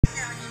Now you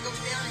go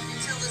down and you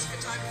tell this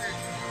photographer,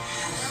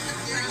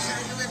 welcome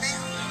to the event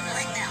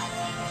right now.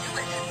 Do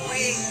it.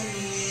 Wait.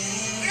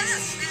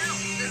 Yes, now.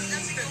 There's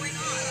nothing going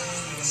on.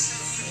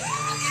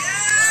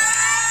 Yeah!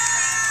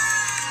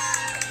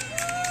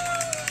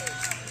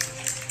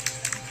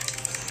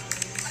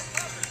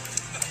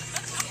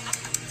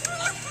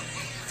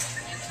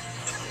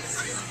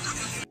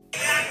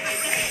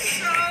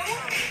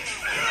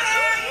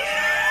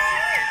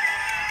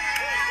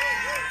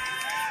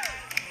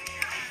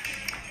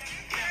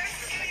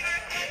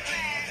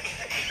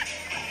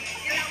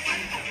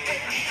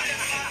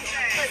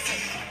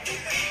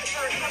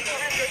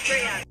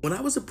 When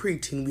I was a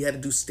preteen, we had to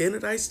do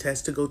standardized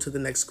tests to go to the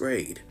next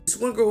grade. This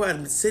one girl I'd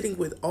been sitting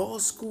with all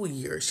school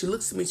year, she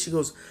looks at me, she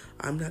goes,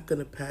 "I'm not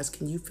gonna pass,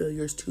 can you fail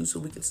yours too so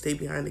we can stay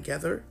behind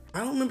together?" I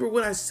don't remember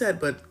what I said,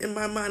 but in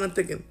my mind I'm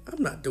thinking,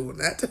 I'm not doing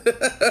that.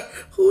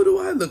 Who do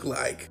I look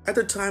like? At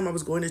the time I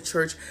was going to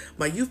church,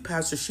 my youth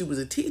pastor, she was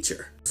a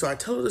teacher. So I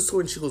tell her the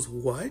story and she goes,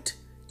 "What?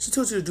 She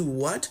told you to do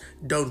what?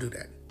 Don't do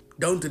that.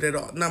 Don't do that at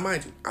all." Now,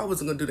 mind you, I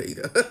wasn't gonna do that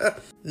either.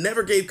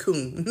 Never gave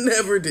coon,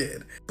 never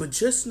did. But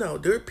just know,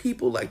 there are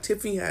people like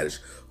Tiffany Haddish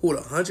who would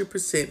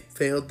 100%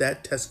 failed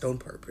that test on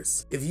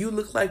purpose. If you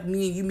look like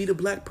me and you meet a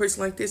black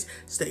person like this,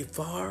 stay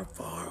far,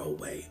 far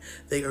away.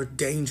 They are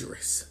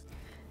dangerous.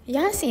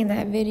 Y'all seen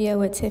that video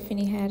with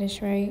Tiffany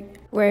Haddish, right?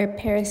 Where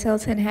Paris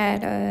Hilton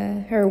had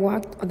her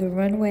walk on the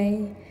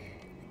runway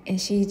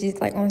and she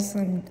just like on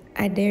some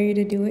 "I dare you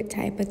to do it"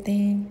 type of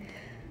thing.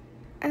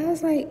 I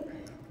was like,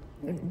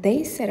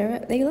 they set her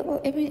up. They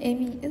look. I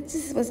mean, it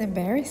just was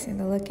embarrassing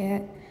to look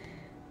at.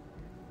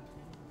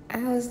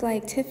 I was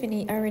like,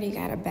 Tiffany already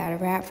got a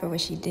bad rap for what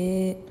she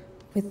did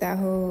with that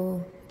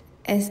whole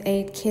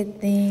S8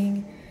 kid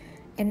thing,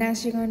 and now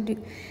she's gonna do.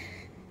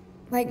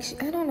 Like,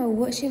 I don't know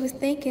what she was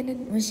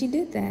thinking when she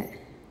did that.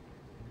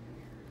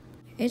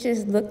 It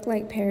just looked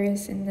like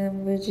Paris and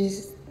them were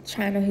just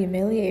trying to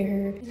humiliate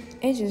her.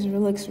 It just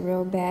looks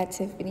real bad,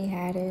 Tiffany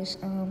Haddish.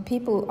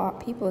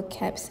 People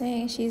kept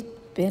saying she's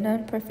been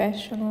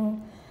unprofessional.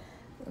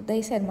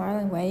 They said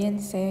Marlon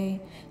Wayans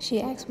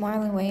she asked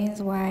Marlon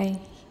Wayans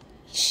why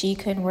she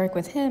couldn't work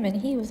with him,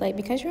 and he was like,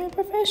 "Because you're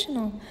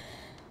unprofessional."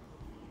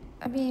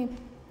 I mean,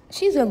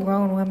 she's a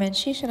grown woman.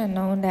 She should have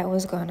known there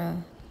was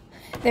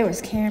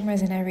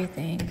cameras and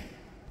everything.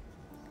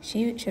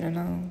 She should have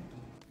known.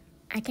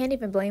 I can't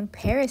even blame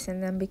Paris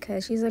and them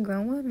because she's a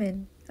grown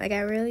woman. Like, I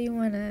really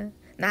want to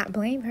not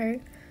blame her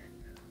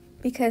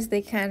because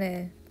they kind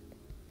of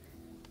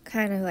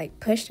like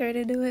pushed her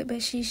to do it,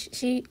 but she's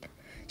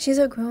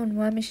a grown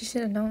woman. She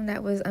should have known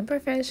that was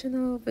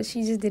unprofessional, but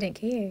she just didn't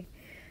care,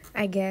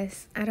 I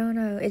guess. I don't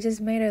know. It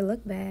just made her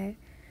look bad.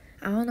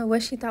 I don't know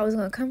what she thought was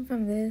going to come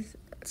from this.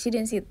 She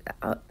didn't see,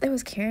 there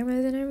was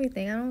cameras and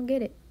everything. I don't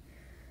get it.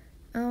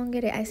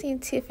 I seen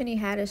Tiffany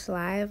Haddish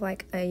live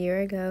like a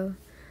year ago,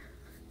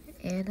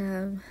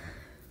 and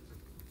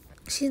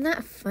she's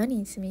not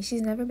funny to me.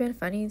 She's never been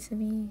funny to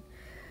me.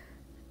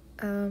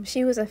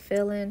 She was a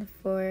fill-in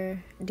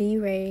for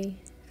D-Ray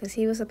because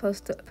he was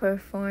supposed to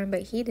perform,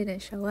 but he didn't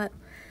show up.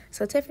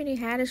 So Tiffany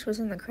Haddish was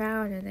in the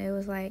crowd, and it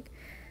was like,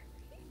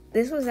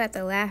 this was at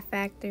the Laugh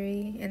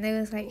Factory, and they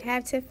was like,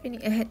 have Tiffany,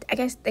 I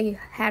guess they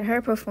had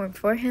her perform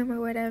for him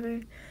or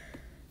whatever.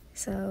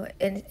 So,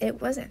 and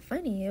it wasn't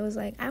funny. It was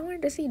like, I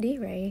wanted to see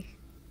D-Ray,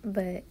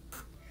 but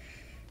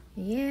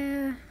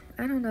yeah,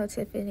 I don't know,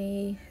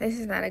 Tiffany. This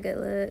is not a good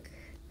look,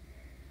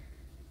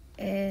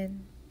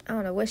 and I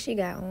don't know what she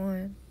got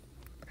on.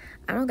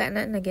 I don't got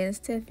nothing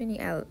against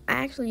Tiffany. I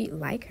actually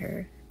like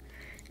her.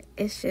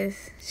 It's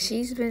just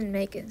she's been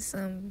making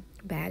some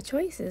bad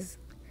choices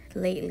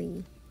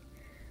lately.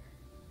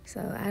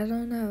 So I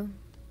don't know.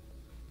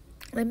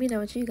 Let me know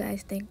what you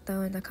guys think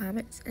though in the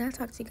comments, and I'll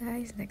talk to you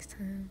guys next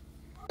time.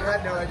 I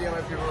had no idea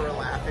why people were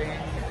laughing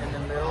in the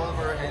middle of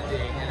our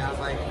ending, and I was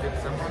like, did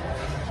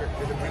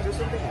we do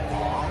something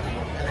wrong?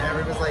 And then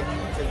everyone was like,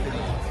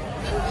 Tiffany.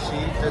 She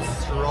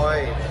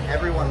destroyed.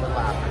 Everyone would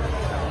laugh.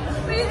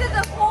 We did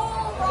the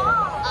whole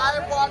walk.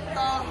 I walked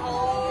the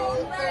whole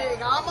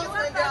thing. I almost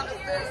went down the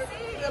stairs,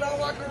 and I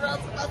walked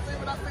around to my seat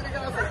when I was sitting, and I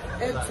was like,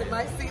 into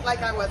my seat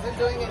like I wasn't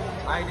doing it.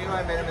 I knew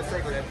I made a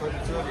mistake when I put the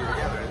two of you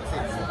together.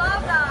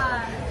 Love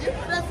that. I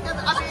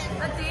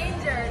mean, A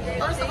danger.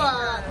 first of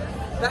all,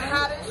 the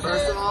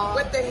Haddish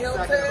with the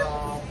Hilton,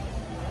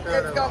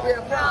 it's gonna be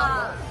a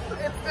problem.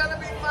 It's gonna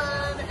be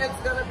fun. It's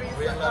gonna be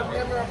a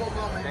memorable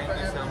moment for everyone.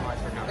 Thank you so much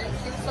for coming.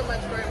 Thank you so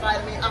much for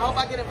inviting me. I hope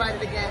I get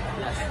invited again.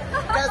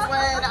 Because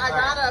when I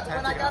got up,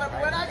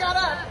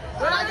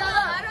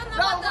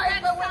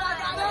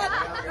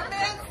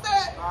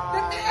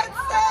 the man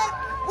said,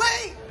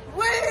 wait.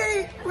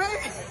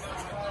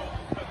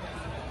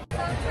 So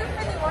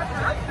Tiffany, what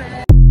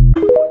happened?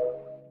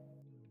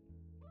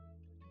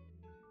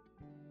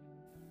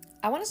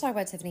 I want to talk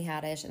about Tiffany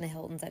Haddish and the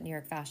Hiltons at New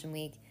York Fashion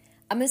Week.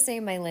 I'm going to stay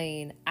in my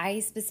lane. I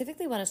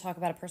specifically want to talk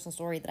about a personal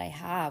story that I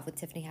have with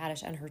Tiffany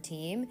Haddish and her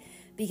team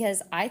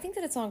because I think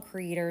that it's on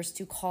creators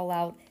to call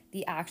out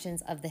the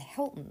actions of the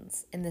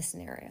Hiltons in this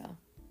scenario.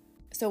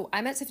 So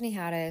I met Tiffany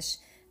Haddish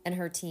and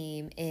her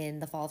team in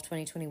the fall of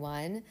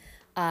 2021.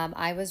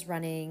 I was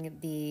running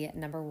the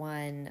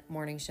 #1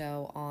 morning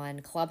show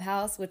on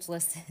Clubhouse, which,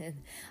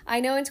 listen,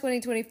 I know in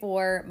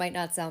 2024 might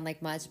not sound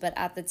like much, but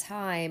at the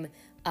time,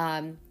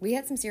 we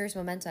had some serious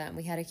momentum.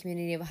 We had a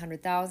community of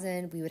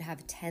 100,000. We would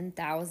have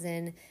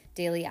 10,000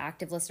 daily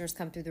active listeners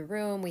come through the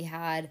room. We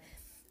had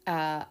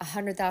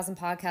 100,000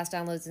 podcast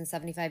downloads in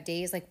 75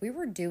 days. Like, we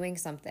were doing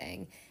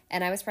something.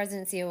 And I was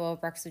president and COO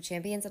of Breakfast with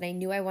Champions, and I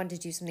knew I wanted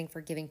to do something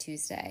for Giving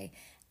Tuesday.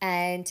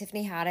 And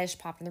Tiffany Haddish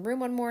popped in the room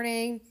one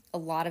morning. A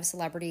lot of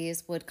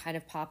celebrities would kind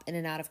of pop in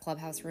and out of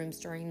Clubhouse rooms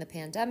during the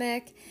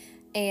pandemic.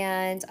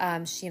 And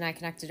she and I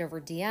connected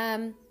over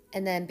DM.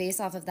 And then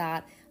based off of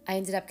that, I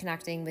ended up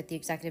connecting with the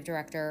executive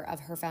director of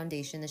her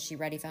foundation, the She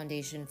Ready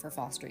Foundation for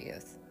Foster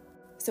Youth.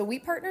 So we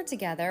partnered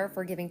together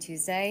for Giving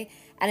Tuesday,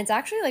 and it's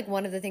actually like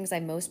one of the things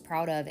I'm most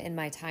proud of in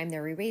my time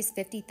there. We raised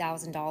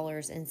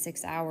 $50,000 in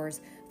 6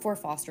 hours for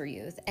foster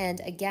youth. And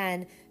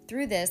again,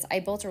 through this, I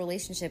built a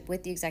relationship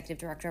with the executive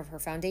director of her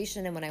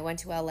foundation. And when I went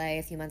to LA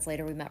a few months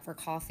later, we met for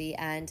coffee,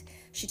 and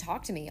she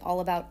talked to me all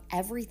about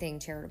everything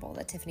charitable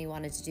that Tiffany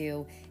wanted to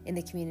do in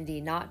the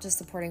community, not just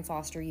supporting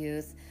foster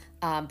youth,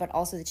 but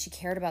also that she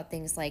cared about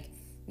things like,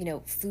 you know,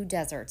 food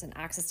deserts and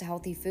access to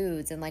healthy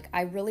foods. And like,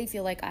 I really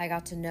feel like I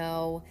got to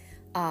know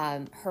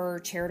her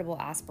charitable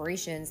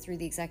aspirations through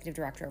the executive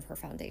director of her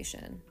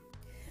foundation.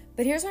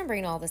 But here's why I'm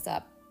bringing all this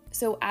up.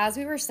 So as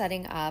we were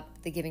setting up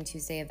the Giving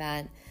Tuesday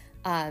event,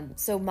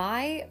 so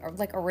my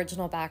like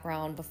original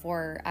background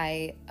before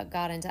I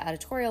got into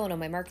editorial and on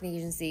my marketing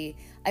agency,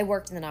 I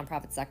worked in the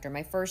nonprofit sector.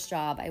 My first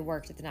job, I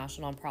worked at the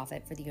national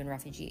nonprofit for the UN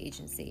Refugee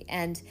Agency.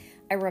 And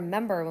I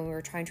remember when we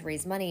were trying to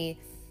raise money,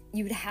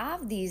 you would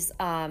have these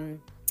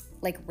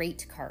like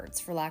rate cards,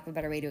 for lack of a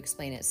better way to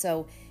explain it.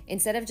 So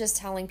instead of just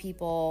telling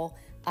people,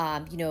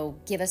 you know,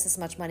 give us this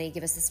much money,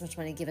 give us this much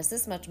money, give us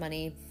this much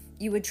money,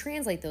 you would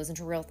translate those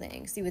into real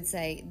things. You would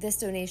say, this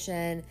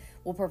donation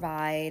will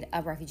provide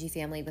a refugee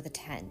family with a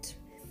tent.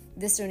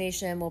 This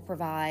donation will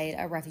provide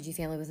a refugee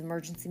family with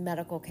emergency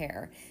medical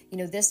care. You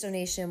know, this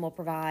donation will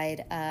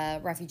provide a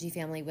refugee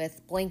family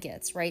with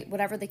blankets, right?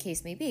 Whatever the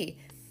case may be.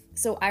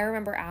 So I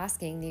remember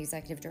asking the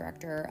executive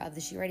director of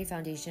the She Ready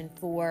Foundation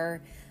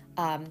for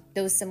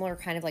those similar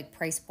kind of like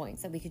price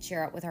points that we could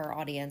share out with our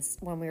audience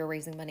when we were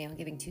raising money on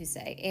Giving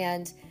Tuesday.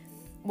 And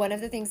one of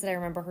the things that I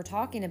remember her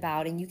talking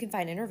about, and you can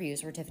find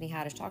interviews where Tiffany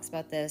Haddish talks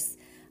about this,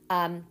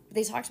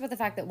 they talked about the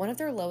fact that one of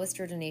their lowest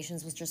tier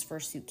donations was just for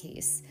a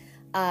suitcase.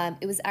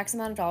 It was X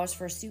amount of dollars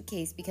for a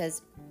suitcase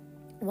because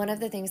one of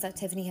the things that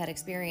Tiffany had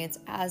experienced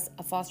as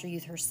a foster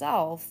youth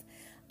herself,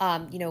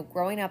 you know,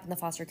 growing up in the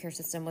foster care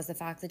system, was the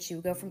fact that she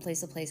would go from place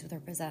to place with her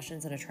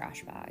possessions in a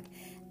trash bag.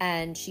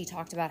 And she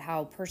talked about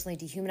how personally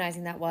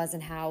dehumanizing that was,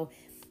 and how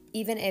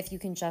even if you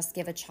can just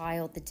give a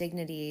child the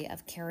dignity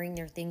of carrying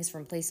their things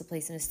from place to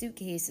place in a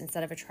suitcase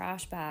instead of a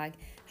trash bag,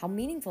 how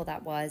meaningful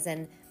that was.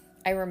 And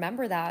I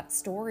remember that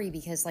story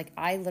because like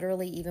I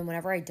literally, even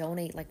whenever I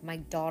donate, like my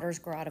daughters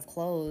grow out of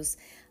clothes,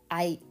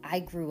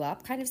 I grew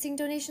up kind of seeing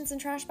donations in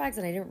trash bags,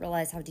 and I didn't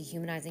realize how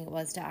dehumanizing it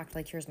was to act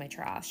like, here's my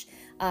trash.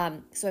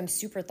 So I'm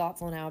super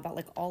thoughtful now about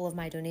like all of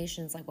my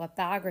donations, like what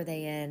bag are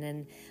they in?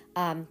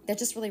 And that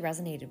just really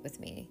resonated with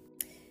me.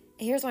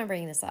 Here's why I'm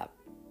bringing this up.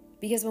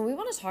 Because when we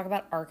want to talk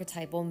about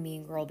archetypal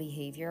mean girl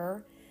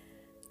behavior,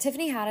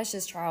 Tiffany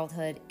Haddish's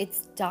childhood,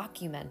 it's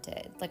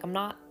documented. Like, I'm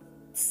not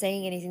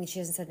saying anything that she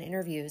hasn't said in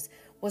interviews,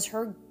 was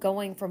her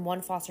going from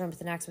one foster home to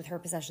the next with her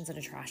possessions in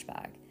a trash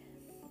bag.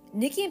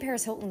 Nikki and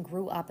Paris Hilton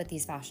grew up at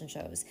these fashion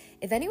shows.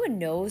 If anyone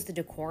knows the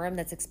decorum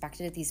that's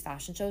expected at these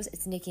fashion shows,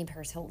 it's Nikki and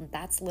Paris Hilton.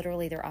 That's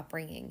literally their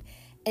upbringing.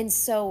 And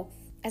so,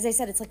 as I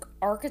said, it's like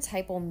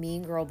archetypal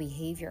mean girl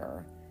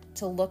behavior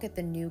to look at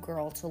the new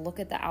girl, to look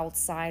at the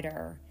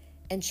outsider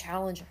and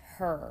challenge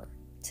her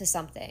to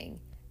something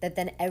that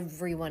then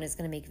everyone is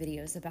going to make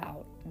videos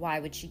about. Why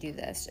would she do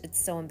this?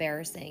 It's so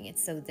embarrassing.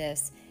 It's so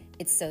this,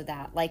 it's so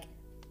that. Like,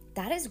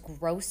 that is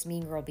gross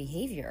mean girl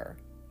behavior.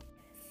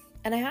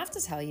 And I have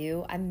to tell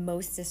you, I'm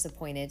most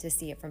disappointed to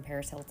see it from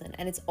Paris Hilton.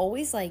 And it's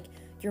always like,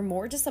 you're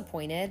more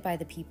disappointed by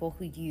the people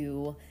who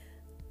you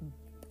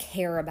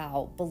care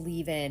about,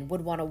 believe in,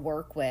 would want to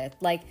work with.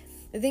 Like,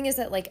 the thing is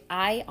that, like,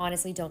 I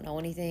honestly don't know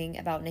anything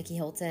about Nikki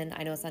Hilton.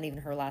 I know it's not even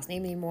her last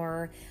name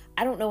anymore.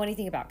 I don't know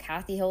anything about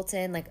Kathy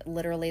Hilton. Like,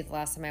 literally the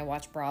last time I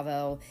watched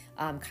Bravo,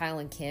 Kyle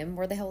and Kim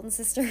were the Hilton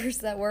sisters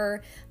that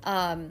were,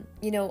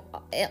 you know,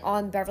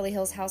 on Beverly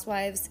Hills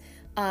Housewives.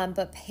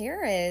 But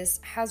Paris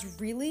has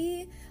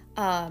really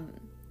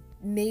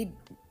made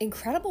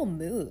incredible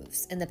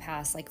moves in the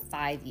past like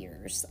 5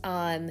 years.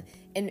 And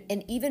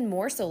even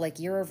more so like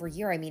year over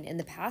year. I mean, in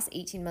the past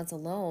 18 months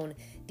alone,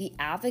 the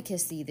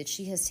advocacy that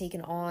she has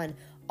taken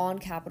on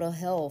Capitol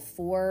Hill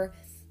for,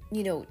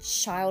 you know,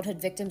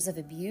 childhood victims of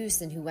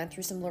abuse and who went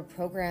through similar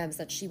programs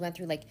that she went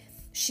through, like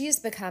she has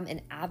become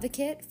an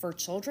advocate for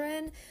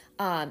children.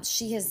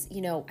 She has,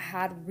 you know,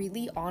 had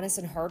really honest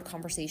and hard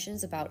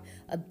conversations about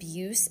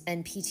abuse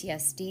and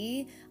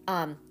PTSD.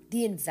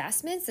 The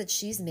investments that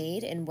she's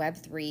made in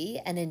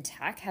Web3 and in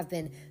tech have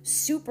been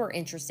super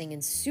interesting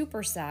and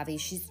super savvy.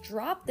 She's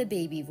dropped the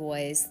baby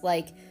voice.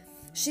 Like,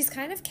 she's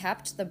kind of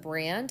kept the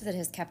brand that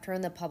has kept her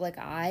in the public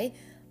eye,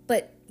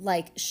 but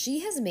like, she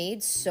has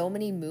made so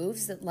many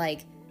moves that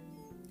like,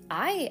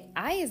 I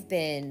have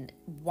been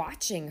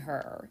watching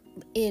her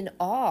in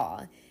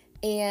awe,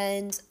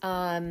 and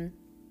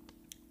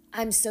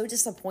I'm so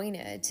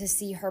disappointed to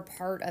see her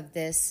part of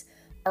this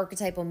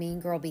archetypal mean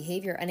girl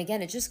behavior. And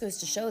again, it just goes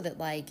to show that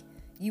like,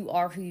 you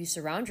are who you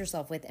surround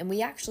yourself with. And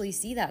we actually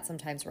see that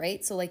sometimes,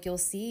 right? So like, you'll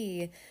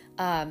see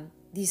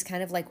these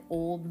kind of like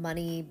old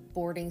money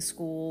boarding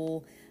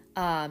school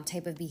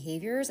type of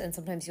behaviors. And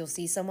sometimes you'll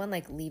see someone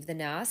like leave the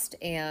nest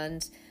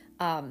and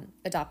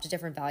adopt a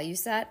different value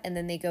set, and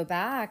then they go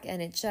back,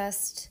 and it's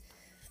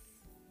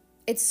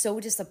so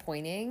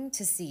disappointing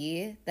to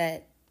see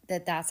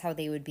that's how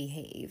they would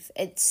behave.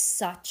 It's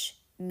such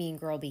mean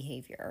girl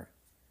behavior.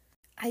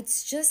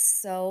 It's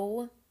just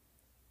so,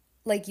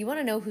 like, you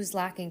want to know who's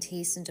lacking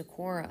taste and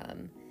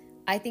decorum.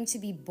 I think to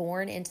be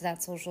born into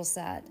that social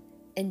set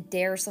and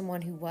dare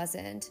someone who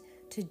wasn't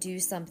to do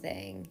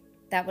something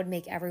that would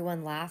make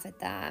everyone laugh at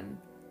them.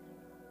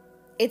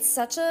 It's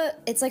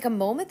like a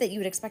moment that you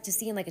would expect to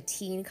see in like a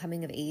teen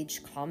coming of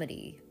age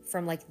comedy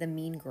from like the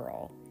mean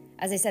girl.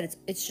 As I said,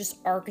 it's just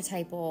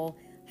archetypal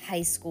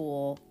high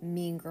school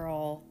mean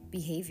girl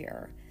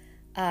behavior.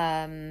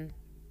 Anyway,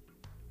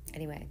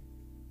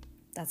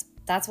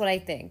 that's what I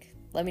think.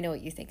 Let me know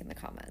what you think in the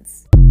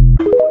comments.